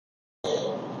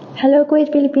Hello Kuwait,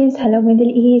 Philippines, hello Middle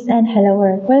East, and hello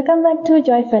world. Welcome back to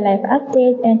Joyful Life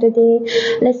Update. And today,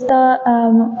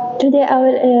 today I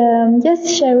will just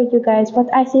share with you guys what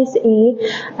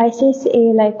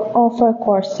ICSA like offer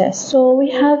courses. So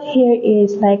we have here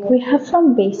is like we have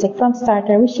from basic, from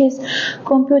starter, which is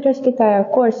computer Secretarial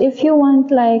course. If you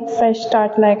want like fresh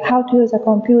start, like how to use a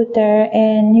computer,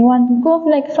 and you want to go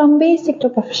like from basic to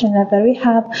professional level, we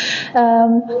have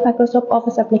Microsoft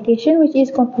Office application, which is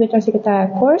computer Secretarial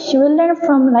course. You will learn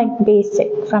from like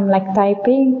basic, from like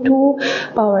typing to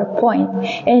PowerPoint.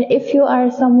 And if you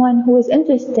are someone who is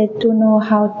interested to know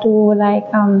how to like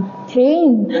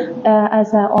train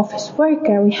as an office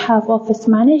worker, we have office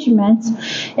management.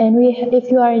 And if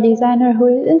you are a designer who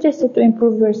is interested to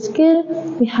improve your skill,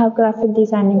 we have graphic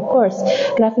designing course.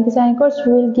 Graphic design course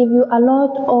will give you a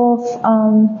lot of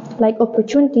like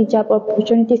job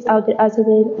opportunities out there as a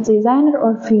designer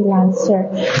or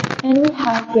freelancer. And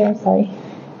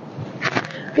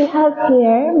we have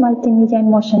here multimedia and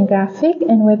motion graphic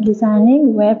and web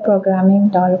designing, web programming,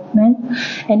 development,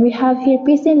 and we have here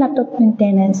PC and laptop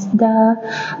maintenance. The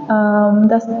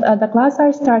class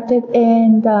are started,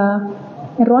 and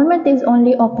enrollment is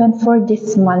only open for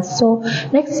this month. So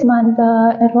next month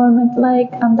the enrollment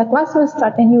the class will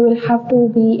start, and you will have to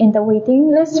be in the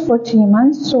waiting list for 3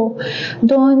 months. So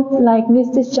don't miss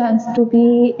this chance to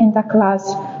be in the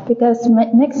class, because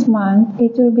next month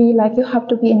it will be like you have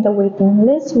to be in the waiting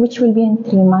list, which will be in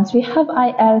 3 months. We have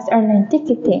IELTS airline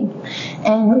ticketing,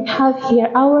 and we have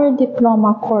here our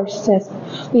diploma courses.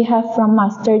 We have from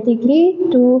master degree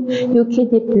to UK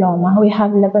diploma. We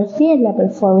have level 3 and level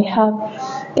 4. We have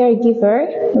caregiver,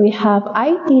 we have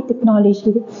IT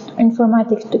technology,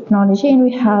 informatics technology, and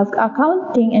we have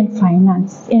accounting and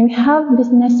finance, and we have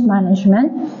business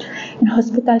management and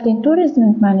hospitality and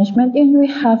tourism management, and we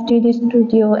have 3D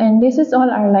studio. And this is all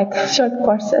are like short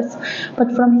courses,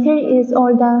 but from here is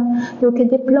all the UK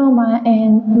diploma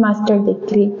and master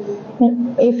degree.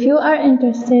 And if you are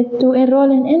interested to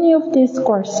enroll in any of these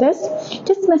courses,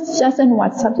 just message us on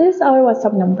WhatsApp. This is our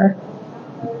WhatsApp number.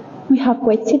 We have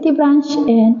Kuwait City branch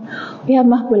and we have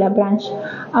Mahboula branch.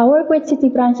 Our Kuwait City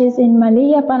branch is in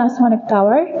Malaya Panasonic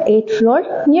Tower, 8th floor,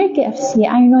 near KFC.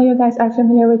 I know you guys are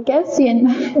familiar with KFC in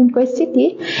Kuwait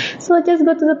City. So just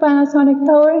go to the Panasonic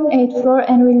Tower in 8th floor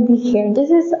and we'll be here. This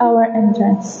is our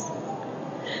entrance.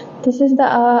 This is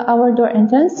our door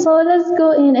entrance. So let's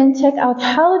go in and check out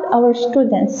how our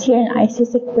students here in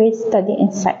ICSA Kuwait study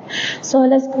inside. So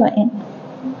let's go in.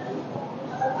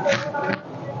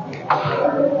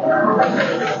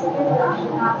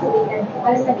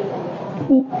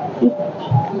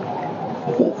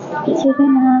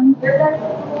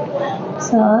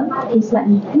 So it's the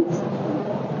entrance.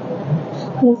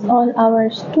 It's all our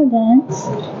students.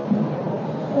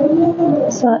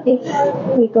 So if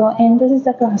we go in, this is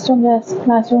the classroom.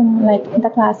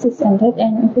 The class is ended,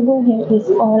 and if we go here is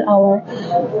all our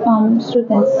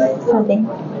students studying.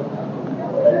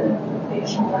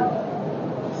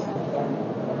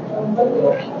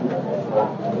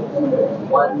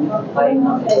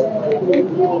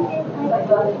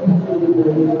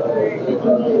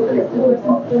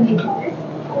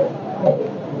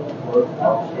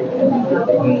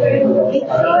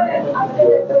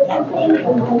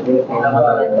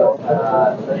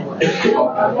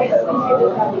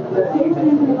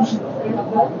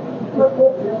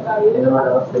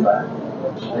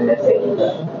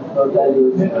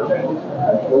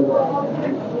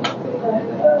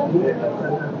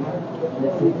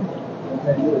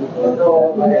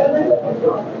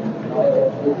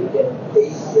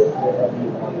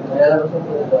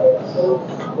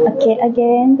 Okay,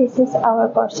 again, this is our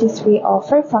courses we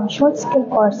offer, from short skill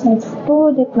courses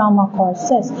to diploma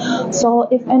courses. So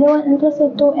if anyone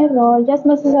interested to enroll, just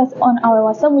message us on our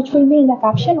WhatsApp, which will be in the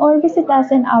caption, or visit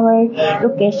us in our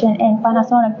location in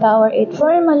Panasonic Tower, 8th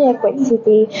floor, Malaya, Kuwait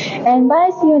City. And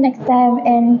bye, see you next time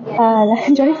in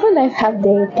Joyful Life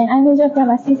Update. And I'm Joyful from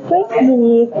ICSA Kuwait. I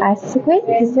believe ICSA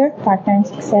Kuwait is your partner in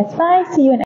success. Bye, see you next time.